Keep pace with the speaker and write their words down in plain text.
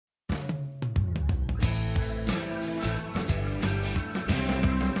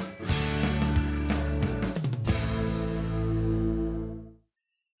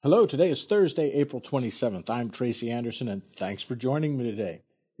Hello, today is Thursday, April 27th. I'm Tracy Anderson, and thanks for joining me today.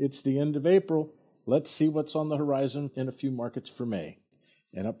 It's the end of April. Let's see what's on the horizon in a few markets for May.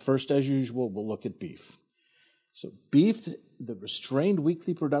 And up first, as usual, we'll look at beef. So beef, the restrained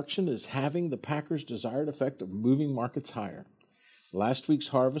weekly production is having the packers' desired effect of moving markets higher. Last week's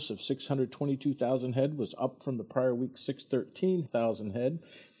harvest of 622,000 head was up from the prior week's 613,000 head,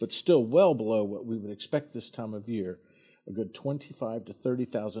 but still well below what we would expect this time of year, a good 25 to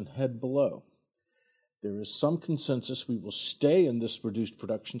 30,000 head below. There is some consensus we will stay in this reduced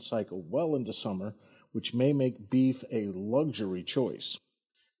production cycle well into summer, which may make beef a luxury choice.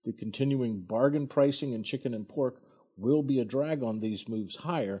 The continuing bargain pricing in chicken and pork will be a drag on these moves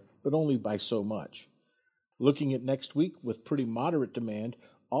higher, but only by so much. Looking at next week, with pretty moderate demand,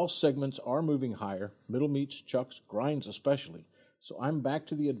 all segments are moving higher, middle meats, chucks, grinds especially. So I'm back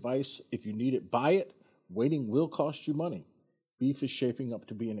to the advice, if you need it, buy it. Waiting will cost you money. Beef is shaping up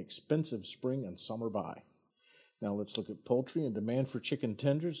to be an expensive spring and summer buy. Now let's look at poultry, and demand for chicken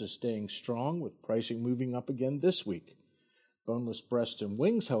tenders is staying strong, with pricing moving up again this week. Boneless breasts and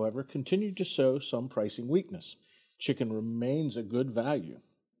wings, however, continue to show some pricing weakness. Chicken remains a good value.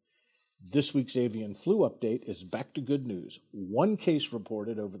 This week's avian flu update is back to good news. One case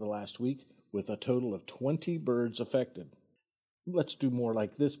reported over the last week, with a total of 20 birds affected. Let's do more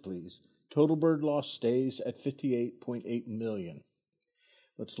like this, please. Total bird loss stays at 58.8 million.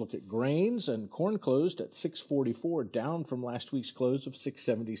 Let's look at grains, and corn closed at 644, down from last week's close of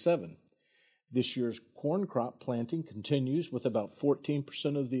 677. This year's corn crop planting continues with about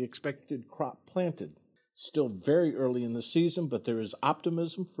 14% of the expected crop planted. Still very early in the season, but there is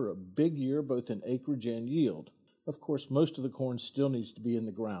optimism for a big year both in acreage and yield. Of course, most of the corn still needs to be in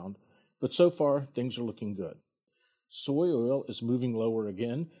the ground, but so far things are looking good. Soy oil is moving lower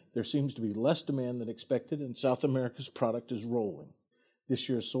again. There seems to be less demand than expected, and South America's product is rolling. This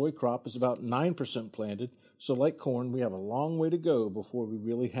year's soy crop is about 9% planted, so like corn, we have a long way to go before we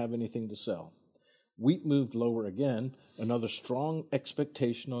really have anything to sell. Wheat moved lower again, another strong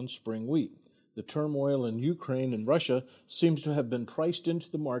expectation on spring wheat. The turmoil in Ukraine and Russia seems to have been priced into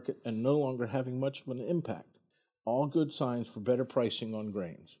the market and no longer having much of an impact. All good signs for better pricing on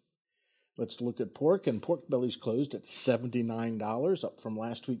grains. Let's look at pork, and pork bellies closed at $79, up from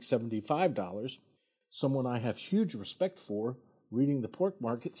last week's $75. Someone I have huge respect for, reading the pork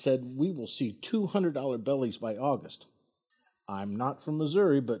market, said we will see $200 bellies by August. I'm not from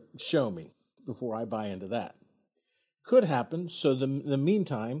Missouri, but show me before I buy into that. Could happen, so in the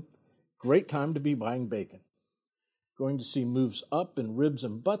meantime, great time to be buying bacon. Going to see moves up in ribs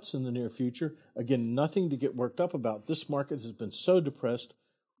and butts in the near future. Again, nothing to get worked up about. This market has been so depressed,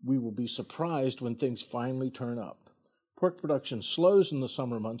 we will be surprised when things finally turn up. Pork production slows in the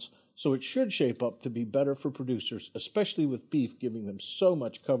summer months, so it should shape up to be better for producers, especially with beef giving them so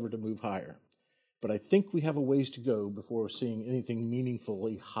much cover to move higher. But I think we have a ways to go before seeing anything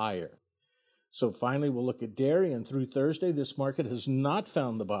meaningfully higher. So finally, we'll look at dairy, and through Thursday, this market has not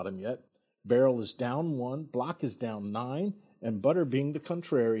found the bottom yet. Barrel is down 1, block is down 9, and butter, being the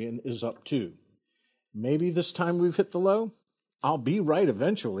contrarian, is up 2. Maybe this time we've hit the low? I'll be right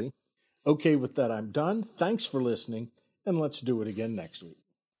eventually. Okay, with that, I'm done. Thanks for listening, and let's do it again next week.